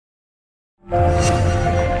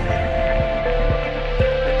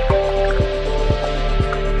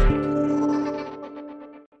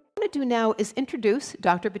now is introduce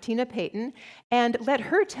Dr. Bettina Payton and let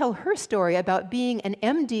her tell her story about being an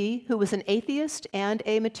MD who was an atheist and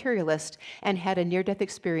a materialist and had a near-death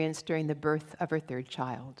experience during the birth of her third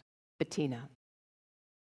child. Bettina.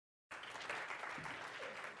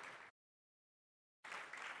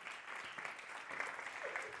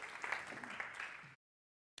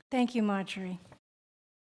 Thank you, Marjorie.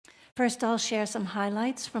 First, I'll share some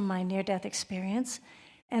highlights from my near-death experience,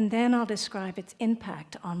 and then I'll describe its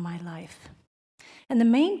impact on my life. And the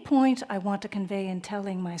main point I want to convey in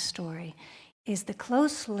telling my story is the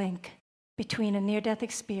close link between a near-death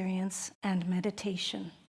experience and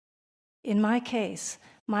meditation. In my case,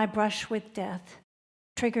 my brush with death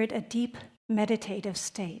triggered a deep meditative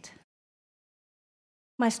state.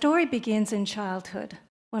 My story begins in childhood,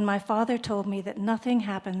 when my father told me that nothing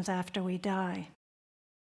happens after we die.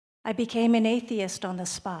 I became an atheist on the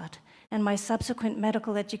spot, and my subsequent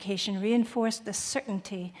medical education reinforced the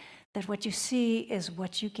certainty that what you see is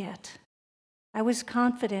what you get. I was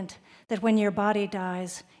confident that when your body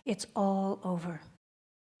dies, it's all over.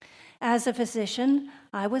 As a physician,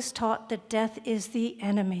 I was taught that death is the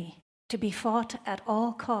enemy, to be fought at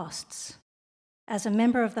all costs. As a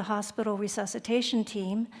member of the hospital resuscitation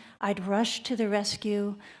team, I'd rush to the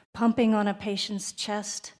rescue, pumping on a patient's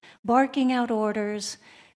chest, barking out orders,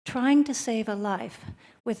 trying to save a life,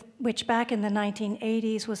 which back in the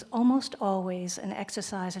 1980s was almost always an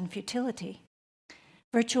exercise in futility.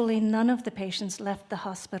 Virtually none of the patients left the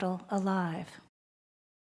hospital alive.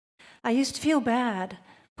 I used to feel bad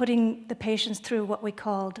putting the patients through what we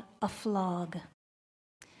called a flog.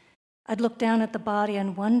 I'd look down at the body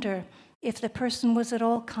and wonder if the person was at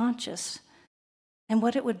all conscious, and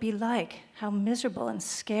what it would be like, how miserable and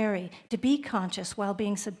scary to be conscious while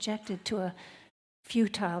being subjected to a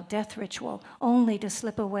futile death ritual, only to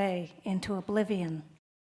slip away into oblivion.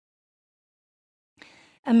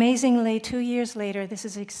 Amazingly, 2 years later, this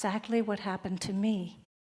is exactly what happened to me.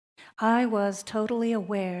 I was totally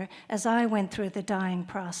aware as I went through the dying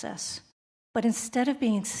process, but instead of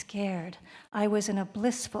being scared, I was in a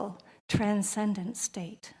blissful, transcendent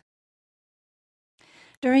state.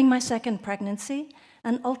 During my second pregnancy,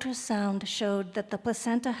 an ultrasound showed that the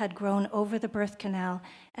placenta had grown over the birth canal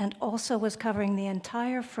and also was covering the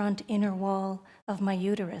entire front inner wall of my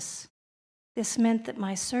uterus. This meant that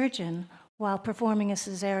my surgeon, while performing a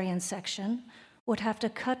cesarean section, would have to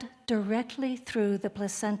cut directly through the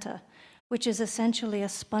placenta, which is essentially a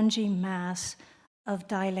spongy mass of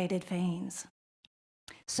dilated veins.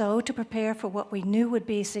 So, to prepare for what we knew would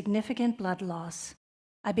be significant blood loss,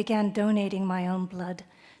 I began donating my own blood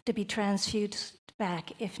to be transfused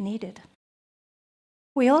back if needed.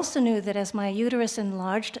 We also knew that as my uterus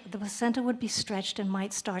enlarged, the placenta would be stretched and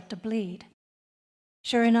might start to bleed.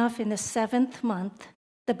 Sure enough, in the 7th month,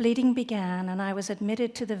 the bleeding began, and I was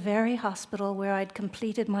admitted to the very hospital where I'd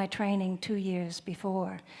completed my training 2 years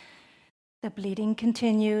before. The bleeding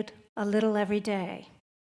continued a little every day.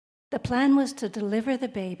 The plan was to deliver the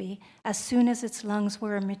baby as soon as its lungs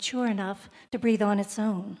were mature enough to breathe on its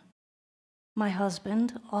own. My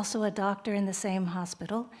husband, also a doctor in the same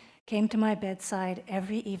hospital, came to my bedside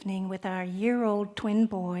every evening with our year-old twin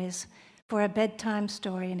boys for a bedtime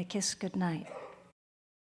story and a kiss goodnight.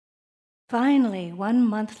 Finally, 1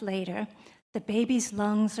 month later, the baby's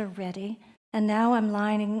lungs are ready, and now I'm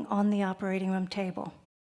lying on the operating room table,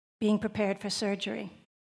 being prepared for surgery.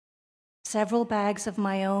 Several bags of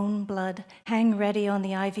my own blood hang ready on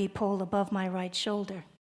the IV pole above my right shoulder.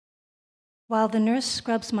 While the nurse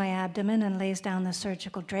scrubs my abdomen and lays down the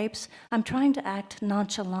surgical drapes, I'm trying to act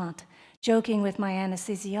nonchalant, joking with my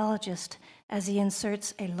anesthesiologist as he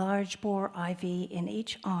inserts a large bore IV in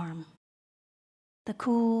each arm. The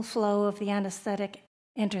cool flow of the anesthetic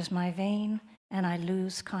enters my vein, and I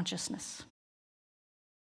lose consciousness.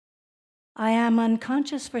 I am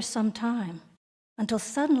unconscious for some time, until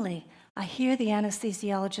suddenly I hear the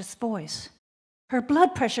anesthesiologist's voice. "Her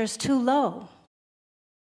blood pressure's too low."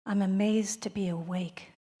 I'm amazed to be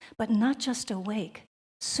awake, but not just awake,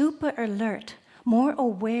 super alert, more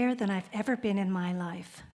aware than I've ever been in my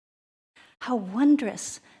life. How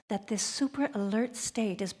wondrous that this super alert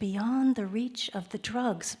state is beyond the reach of the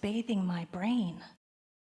drugs bathing my brain.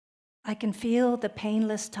 I can feel the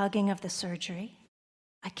painless tugging of the surgery.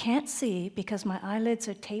 I can't see because my eyelids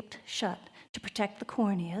are taped shut to protect the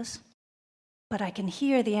corneas, but I can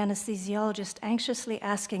hear the anesthesiologist anxiously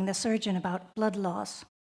asking the surgeon about blood loss.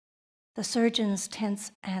 The surgeon's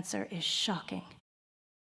tense answer is shocking.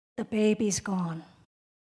 The baby's gone.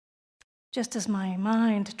 Just as my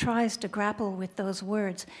mind tries to grapple with those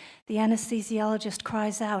words, the anesthesiologist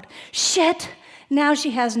cries out, "Shit! Now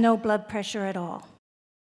she has no blood pressure at all."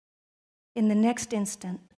 In the next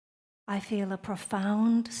instant, I feel a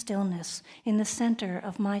profound stillness in the center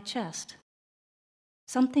of my chest.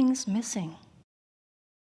 Something's missing.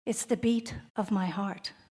 It's the beat of my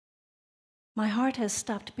heart. My heart has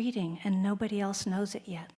stopped beating and nobody else knows it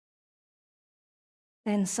yet.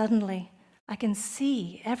 Then suddenly, I can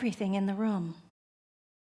see everything in the room.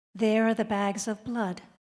 There are the bags of blood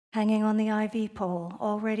hanging on the IV pole,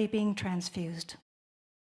 already being transfused.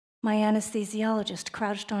 My anesthesiologist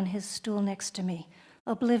crouched on his stool next to me,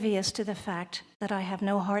 oblivious to the fact that I have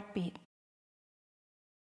no heartbeat.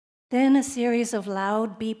 Then a series of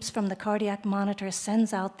loud beeps from the cardiac monitor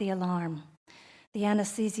sends out the alarm. The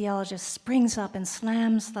anesthesiologist springs up and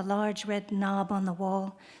slams the large red knob on the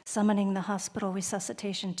wall, summoning the hospital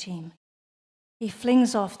resuscitation team. He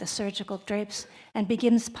flings off the surgical drapes and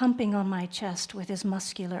begins pumping on my chest with his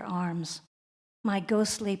muscular arms. My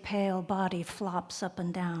ghostly pale body flops up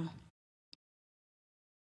and down.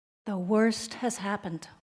 The worst has happened.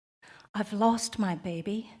 I've lost my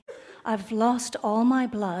baby. I've lost all my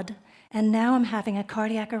blood, and now I'm having a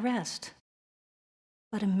cardiac arrest.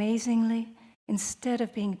 But amazingly, instead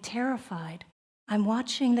of being terrified, I'm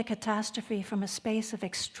watching the catastrophe from a space of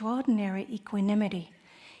extraordinary equanimity,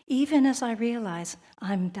 even as I realize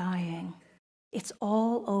I'm dying. It's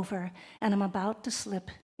all over, and I'm about to slip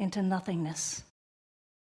into nothingness.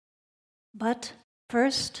 But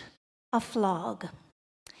first, a flog.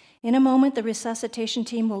 In a moment, the resuscitation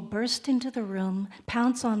team will burst into the room,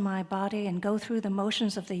 pounce on my body, and go through the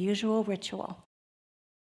motions of the usual ritual.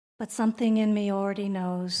 But something in me already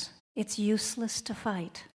knows it's useless to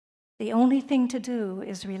fight. The only thing to do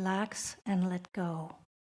is relax and let go.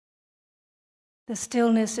 The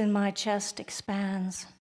stillness in my chest expands,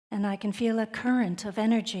 and I can feel a current of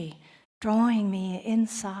energy drawing me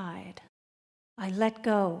inside. I let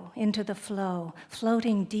go into the flow,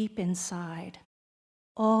 floating deep inside.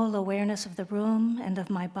 All awareness of the room and of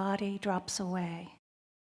my body drops away.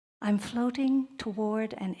 I'm floating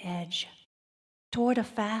toward an edge, toward a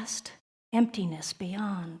vast emptiness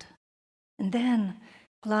beyond. And then,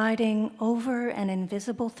 gliding over an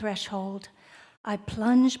invisible threshold, I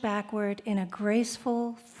plunge backward in a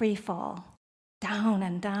graceful free fall, down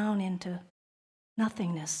and down into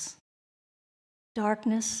nothingness.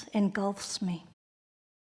 Darkness engulfs me,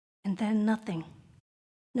 and then nothing.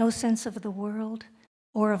 No sense of the world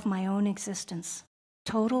or of my own existence.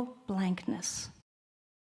 Total blankness.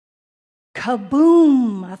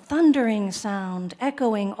 Kaboom! A thundering sound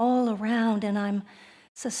echoing all around, and I'm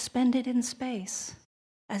suspended in space,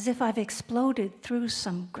 as if I've exploded through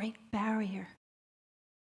some great barrier.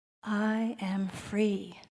 I am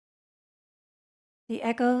free. The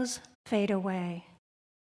echoes fade away.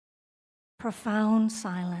 Profound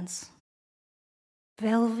silence.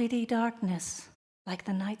 Velvety darkness, like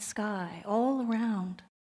the night sky, all around.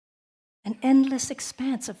 An endless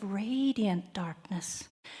expanse of radiant darkness,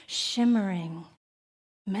 shimmering,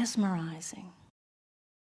 mesmerizing.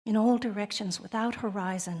 In all directions, without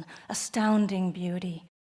horizon, astounding beauty,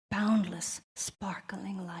 boundless,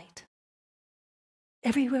 sparkling light.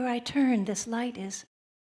 Everywhere I turn, this light is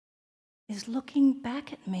looking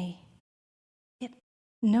back at me. It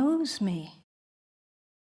knows me.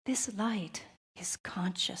 This light is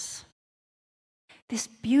conscious. This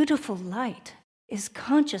beautiful light is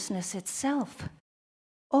consciousness itself,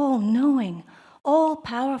 all-knowing,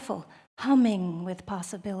 all-powerful, humming with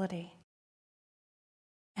possibility.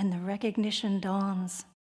 And the recognition dawns.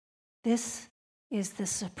 This is the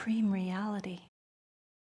supreme reality.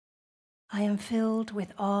 I am filled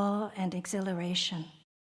with awe and exhilaration.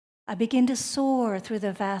 I begin to soar through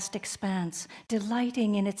the vast expanse,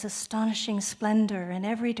 delighting in its astonishing splendor in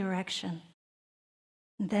every direction.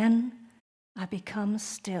 Then I become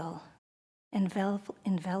still,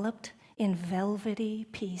 enveloped in velvety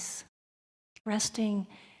peace, resting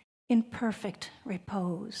in perfect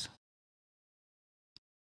repose.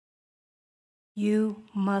 You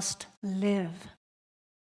must live.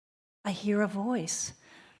 I hear a voice,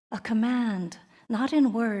 a command, not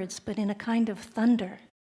in words, but in a kind of thunder.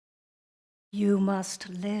 You must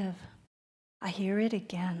live. I hear it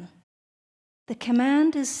again. The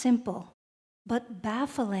command is simple, but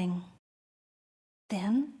baffling.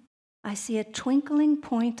 Then I see a twinkling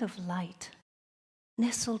point of light,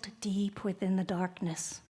 nestled deep within the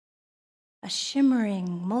darkness. A shimmering,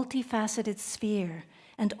 multifaceted sphere,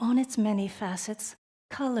 and on its many facets,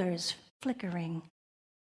 colors flickering.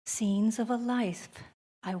 Scenes of a life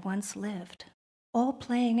I once lived, all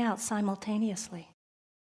playing out simultaneously.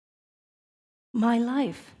 My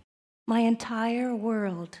life, my entire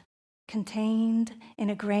world, contained in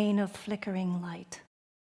a grain of flickering light.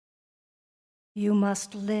 You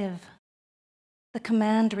must live. The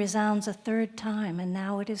command resounds a third time, and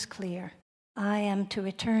now it is clear. I am to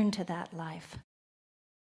return to that life.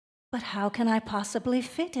 But how can I possibly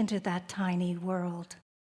fit into that tiny world?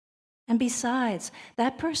 And besides,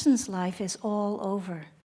 that person's life is all over.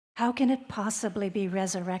 How can it possibly be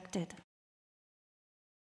resurrected?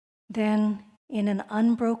 Then, in an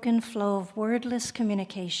unbroken flow of wordless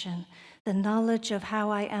communication, the knowledge of how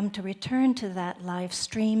I am to return to that life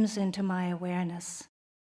streams into my awareness.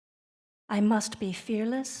 I must be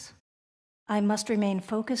fearless. I must remain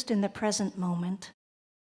focused in the present moment.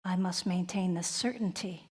 I must maintain the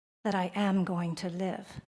certainty that I am going to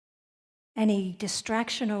live. Any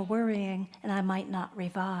distraction or worrying, and I might not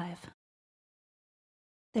revive.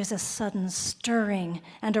 There's a sudden stirring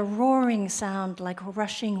and a roaring sound like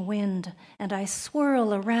rushing wind, and I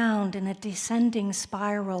swirl around in a descending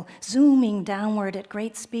spiral, zooming downward at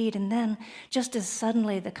great speed, and then, just as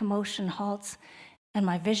suddenly, the commotion halts, and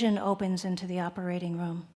my vision opens into the operating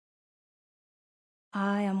room.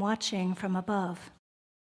 I am watching from above,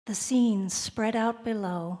 the scene spread out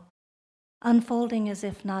below, unfolding as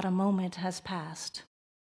if not a moment has passed.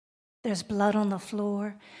 There's blood on the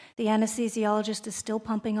floor, the anesthesiologist is still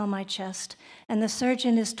pumping on my chest, and the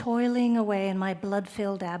surgeon is toiling away in my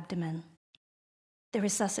blood-filled abdomen. The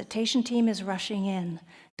resuscitation team is rushing in,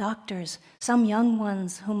 doctors, some young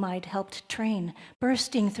ones whom I'd helped train,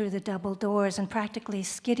 bursting through the double doors and practically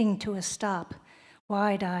skidding to a stop,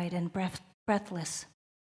 wide-eyed and breathless.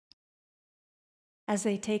 As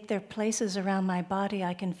they take their places around my body,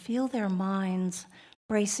 I can feel their minds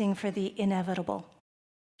bracing for the inevitable.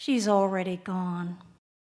 She's already gone.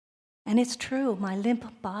 And it's true, my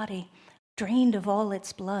limp body, drained of all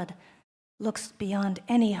its blood, looks beyond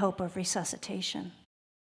any hope of resuscitation.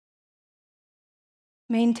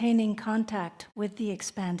 Maintaining contact with the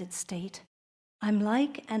expanded state, I'm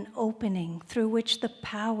like an opening through which the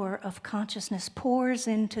power of consciousness pours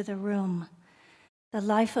into the room. The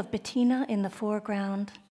life of Bettina in the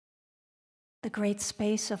foreground, the great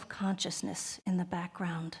space of consciousness in the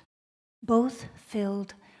background, both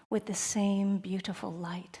filled with the same beautiful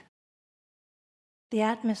light. The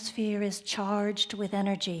atmosphere is charged with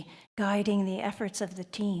energy, guiding the efforts of the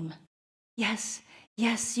team. Yes,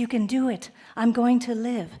 yes, you can do it. I'm going to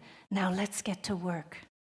live. Now let's get to work.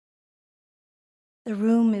 The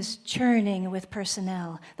room is churning with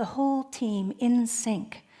personnel, the whole team in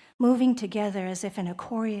sync, moving together as if in a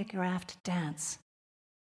choreographed dance.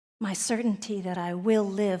 My certainty that I will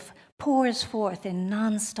live pours forth in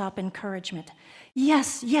nonstop encouragement.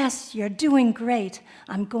 Yes, yes, you're doing great.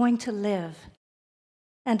 I'm going to live.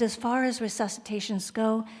 And as far as resuscitations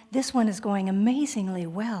go, this one is going amazingly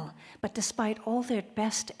well. But despite all their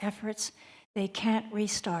best efforts, they can't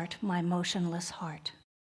restart my motionless heart.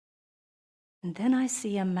 And then I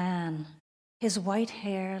see a man, his white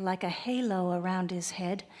hair like a halo around his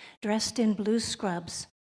head, dressed in blue scrubs,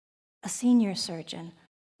 a senior surgeon,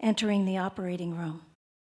 entering the operating room.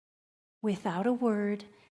 Without a word,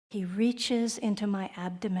 he reaches into my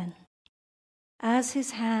abdomen. As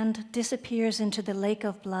his hand disappears into the lake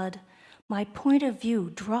of blood, my point of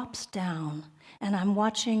view drops down, and I'm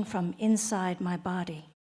watching from inside my body.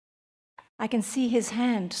 I can see his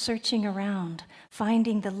hand searching around,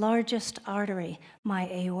 finding the largest artery, my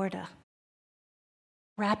aorta.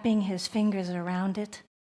 Wrapping his fingers around it,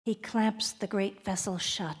 he clamps the great vessel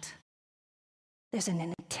shut. There's an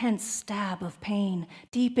intense stab of pain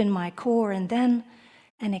deep in my core, and then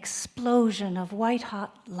an explosion of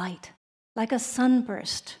white-hot light, like a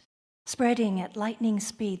sunburst, spreading at lightning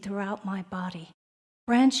speed throughout my body,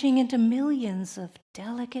 branching into millions of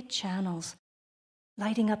delicate channels,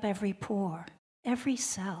 lighting up every pore, every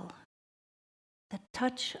cell. The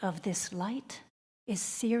touch of this light is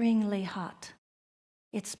searingly hot,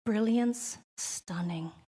 its brilliance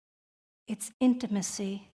stunning, its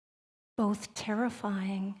intimacy both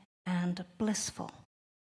terrifying and blissful.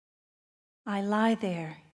 I lie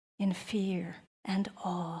there in fear and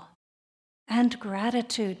awe and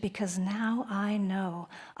gratitude because now I know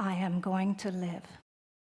I am going to live.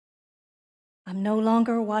 I'm no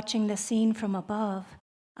longer watching the scene from above.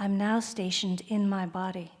 I'm now stationed in my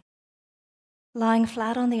body. Lying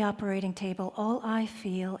flat on the operating table, all I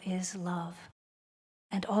feel is love,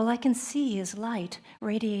 and all I can see is light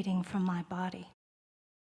radiating from my body.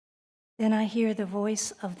 Then I hear the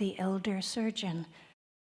voice of the elder surgeon.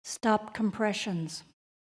 Stop compressions.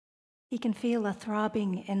 He can feel a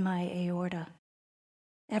throbbing in my aorta.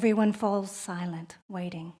 Everyone falls silent,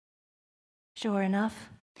 waiting. Sure enough,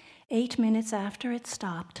 8 minutes after it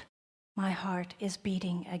stopped, my heart is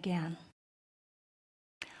beating again.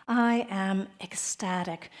 I am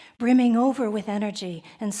ecstatic, brimming over with energy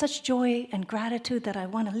and such joy and gratitude that I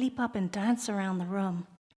want to leap up and dance around the room.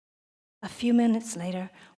 A few minutes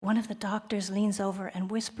later, one of the doctors leans over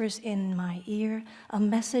and whispers in my ear a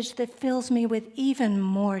message that fills me with even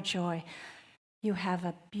more joy. You have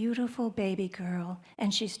a beautiful baby girl,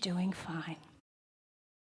 and she's doing fine.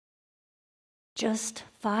 Just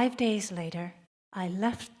 5 days later, I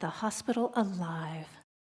left the hospital alive,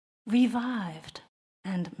 revived,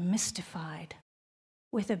 and mystified,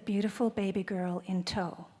 with a beautiful baby girl in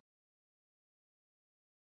tow.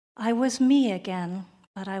 I was me again,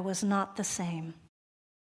 but I was not the same.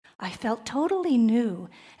 I felt totally new,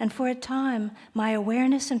 and for a time, my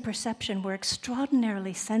awareness and perception were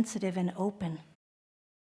extraordinarily sensitive and open.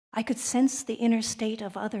 I could sense the inner state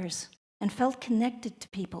of others and felt connected to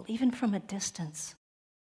people, even from a distance.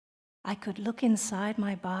 I could look inside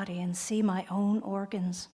my body and see my own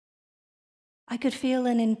organs. I could feel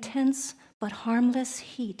an intense but harmless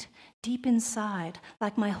heat deep inside,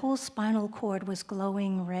 like my whole spinal cord was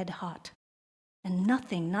glowing red hot. And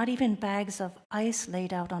nothing, not even bags of ice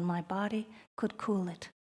laid out on my body, could cool it.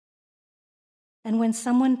 And when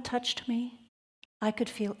someone touched me, I could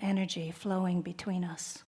feel energy flowing between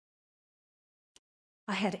us.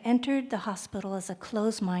 I had entered the hospital as a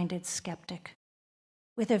close-minded skeptic,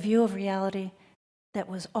 with a view of reality that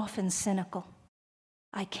was often cynical.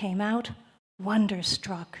 I came out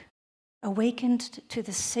wonderstruck, awakened to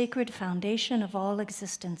the sacred foundation of all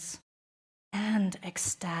existence, and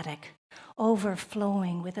ecstatic,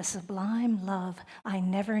 overflowing with a sublime love I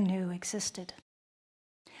never knew existed.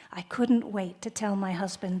 I couldn't wait to tell my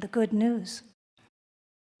husband the good news.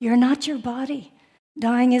 You're not your body.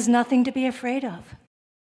 Dying is nothing to be afraid of.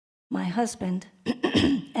 My husband,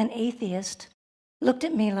 an atheist, looked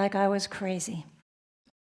at me like I was crazy.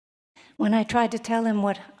 When I tried to tell him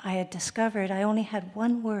what I had discovered, I only had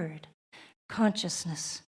one word: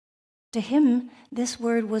 consciousness. To him, this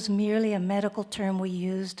word was merely a medical term we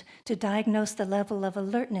used to diagnose the level of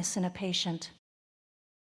alertness in a patient.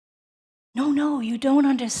 No, you don't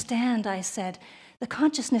understand, I said. The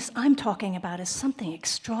consciousness I'm talking about is something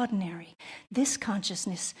extraordinary. This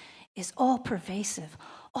consciousness is all-pervasive,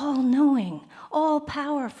 all-knowing,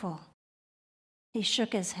 all-powerful. He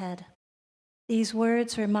shook his head. These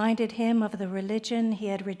words reminded him of the religion he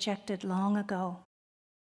had rejected long ago.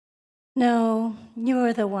 No,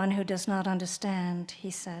 you're the one who does not understand,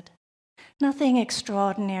 he said. Nothing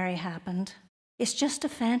extraordinary happened. It's just a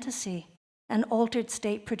fantasy, an altered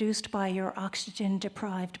state produced by your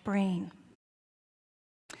oxygen-deprived brain.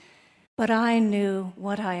 But I knew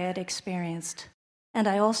what I had experienced, and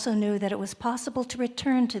I also knew that it was possible to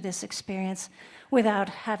return to this experience without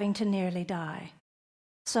having to nearly die.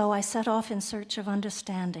 So I set off in search of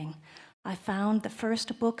understanding. I found the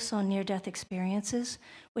first books on near-death experiences,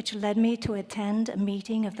 which led me to attend a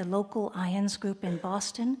meeting of the local IONS group in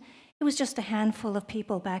Boston. It was just a handful of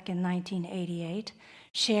people back in 1988,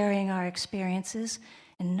 sharing our experiences,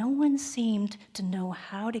 and no one seemed to know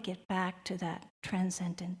how to get back to that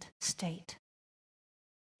transcendent state.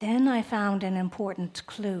 Then I found an important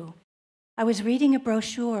clue. I was reading a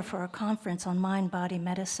brochure for a conference on mind-body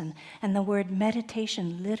medicine, and the word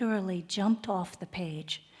meditation literally jumped off the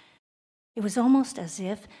page. It was almost as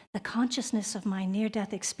if the consciousness of my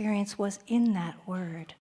near-death experience was in that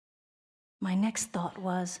word. My next thought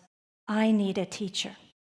was, I need a teacher.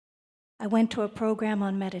 I went to a program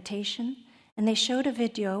on meditation, and they showed a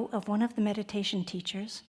video of one of the meditation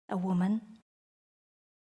teachers, a woman.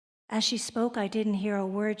 As she spoke, I didn't hear a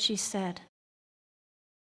word she said.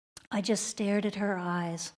 I just stared at her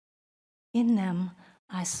eyes. In them,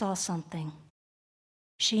 I saw something.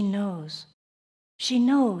 She knows. She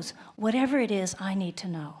knows whatever it is I need to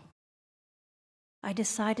know. I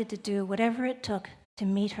decided to do whatever it took to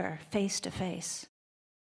meet her face to face.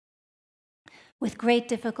 With great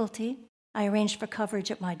difficulty, I arranged for coverage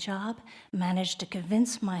at my job, managed to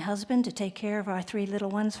convince my husband to take care of our 3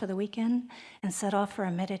 little ones for the weekend, and set off for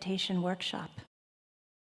a meditation workshop.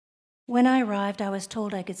 When I arrived, I was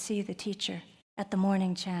told I could see the teacher at the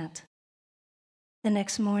morning chant. The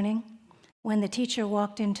next morning, when the teacher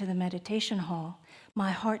walked into the meditation hall,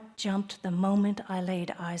 my heart jumped the moment I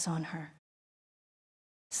laid eyes on her.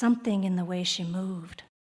 Something in the way she moved,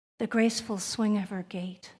 the graceful swing of her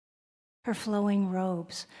gait, her flowing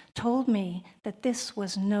robes, told me that this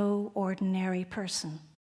was no ordinary person.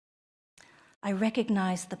 I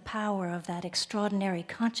recognized the power of that extraordinary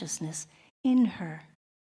consciousness in her,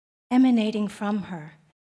 emanating from her.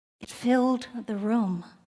 It filled the room.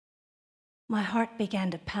 My heart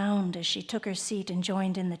began to pound as she took her seat and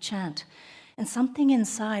joined in the chant. and something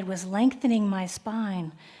inside was lengthening my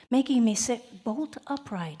spine, making me sit bolt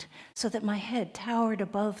upright so that my head towered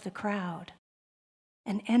above the crowd.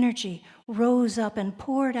 An energy rose up and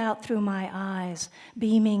poured out through my eyes,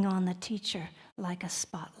 beaming on the teacher like a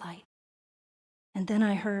spotlight. And then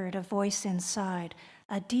I heard a voice inside,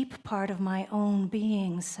 a deep part of my own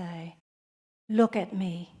being say, "Look at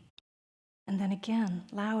me." And then again,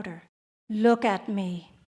 louder, "Look at me."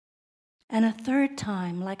 And a third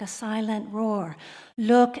time, like a silent roar,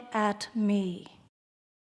 "Look at me."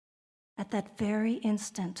 At that very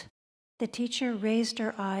instant, the teacher raised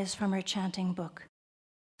her eyes from her chanting book.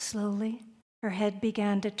 Slowly, her head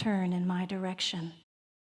began to turn in my direction.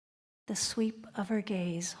 The sweep of her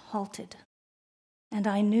gaze halted, and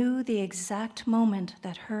I knew the exact moment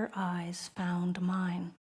that her eyes found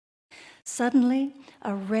mine. Suddenly,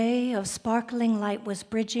 a ray of sparkling light was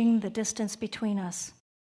bridging the distance between us,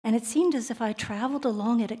 and it seemed as if I traveled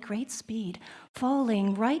along it at great speed,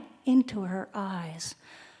 falling right into her eyes,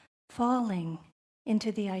 falling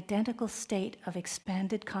into the identical state of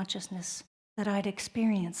expanded consciousness that I'd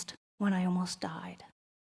experienced when I almost died.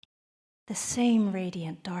 The same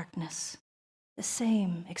radiant darkness, the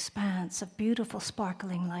same expanse of beautiful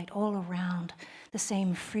sparkling light all around, the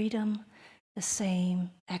same freedom, the same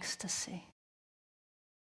ecstasy.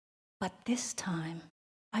 But this time,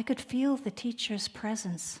 I could feel the teacher's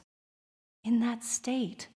presence. In that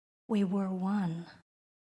state, we were one.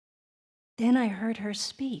 Then I heard her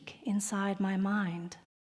speak inside my mind.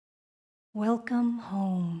 "Welcome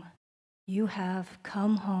home. You have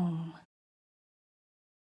come home."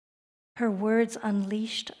 Her words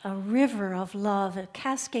unleashed a river of love,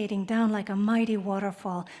 cascading down like a mighty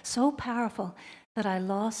waterfall, so powerful that I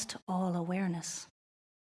lost all awareness.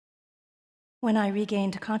 When I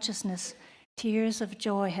regained consciousness, tears of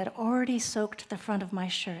joy had already soaked the front of my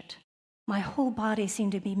shirt. My whole body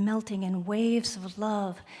seemed to be melting in waves of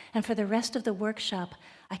love, and for the rest of the workshop,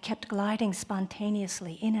 I kept gliding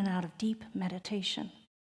spontaneously in and out of deep meditation.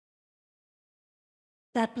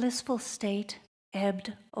 That blissful state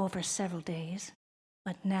ebbed over several days,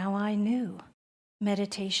 but now I knew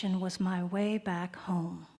meditation was my way back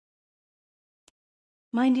home.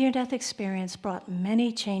 My near-death experience brought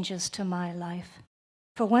many changes to my life.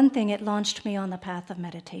 For one thing, it launched me on the path of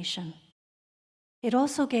meditation. It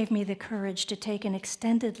also gave me the courage to take an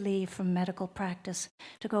extended leave from medical practice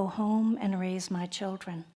to go home and raise my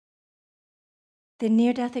children. The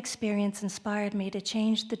near-death experience inspired me to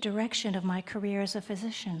change the direction of my career as a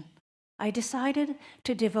physician. I decided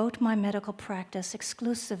to devote my medical practice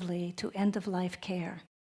exclusively to end-of-life care.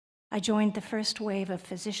 I joined the first wave of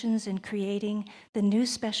physicians in creating the new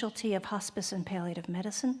specialty of hospice and palliative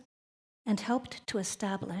medicine, and helped to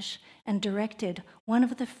establish and directed one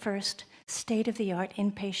of the first state-of-the-art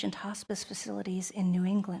inpatient hospice facilities in New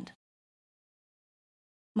England.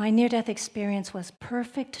 My near-death experience was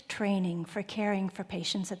perfect training for caring for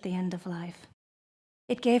patients at the end of life.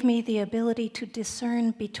 It gave me the ability to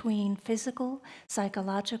discern between physical,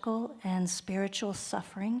 psychological, and spiritual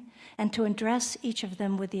suffering, and to address each of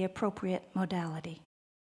them with the appropriate modality.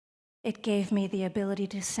 It gave me the ability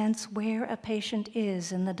to sense where a patient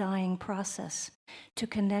is in the dying process, to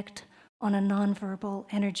connect on a nonverbal,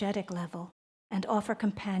 energetic level, and offer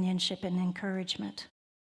companionship and encouragement.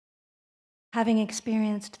 Having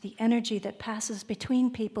experienced the energy that passes between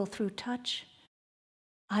people through touch,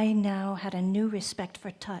 I now had a new respect for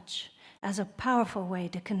touch as a powerful way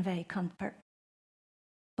to convey comfort.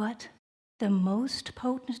 But the most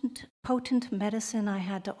potent medicine I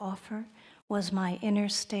had to offer was my inner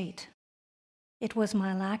state. It was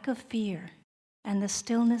my lack of fear and the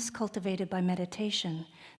stillness cultivated by meditation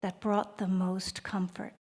that brought the most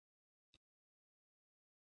comfort.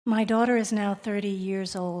 My daughter is now 30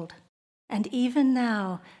 years old, and even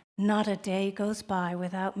now, not a day goes by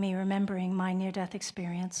without me remembering my near-death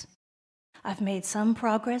experience. I've made some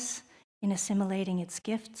progress in assimilating its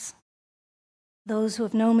gifts. Those who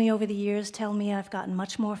have known me over the years tell me I've gotten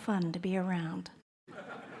much more fun to be around.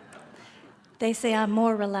 They say I'm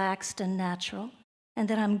more relaxed and natural, and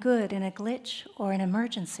that I'm good in a glitch or an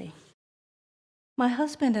emergency. My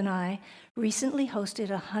husband and I recently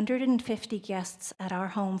hosted 150 guests at our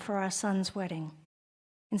home for our son's wedding.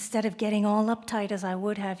 Instead of getting all uptight as I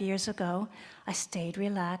would have years ago, I stayed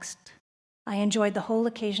relaxed. I enjoyed the whole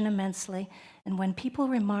occasion immensely, and when people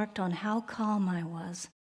remarked on how calm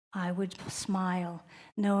I would smile,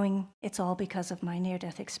 knowing it's all because of my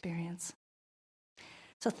near-death experience.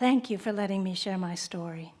 So thank you for letting me share my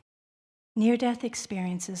story. Near-death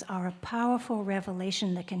experiences are a powerful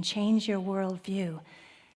revelation that can change your worldview.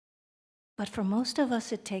 But for most of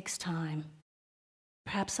us, it takes time,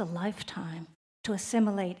 perhaps a lifetime, to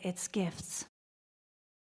assimilate its gifts.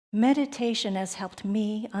 Meditation has helped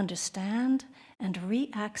me understand and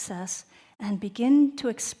re-access and begin to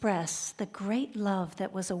express the great love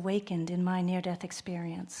that was awakened in my near-death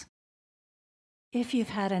experience. If you've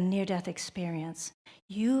had a near-death experience,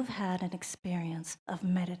 you've had an experience of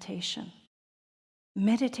meditation.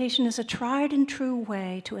 Meditation is a tried and true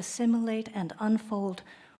way to assimilate and unfold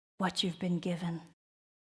what you've been given.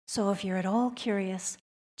 So if you're at all curious,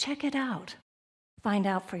 check it out. Find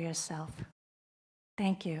out for yourself.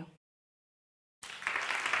 Thank you.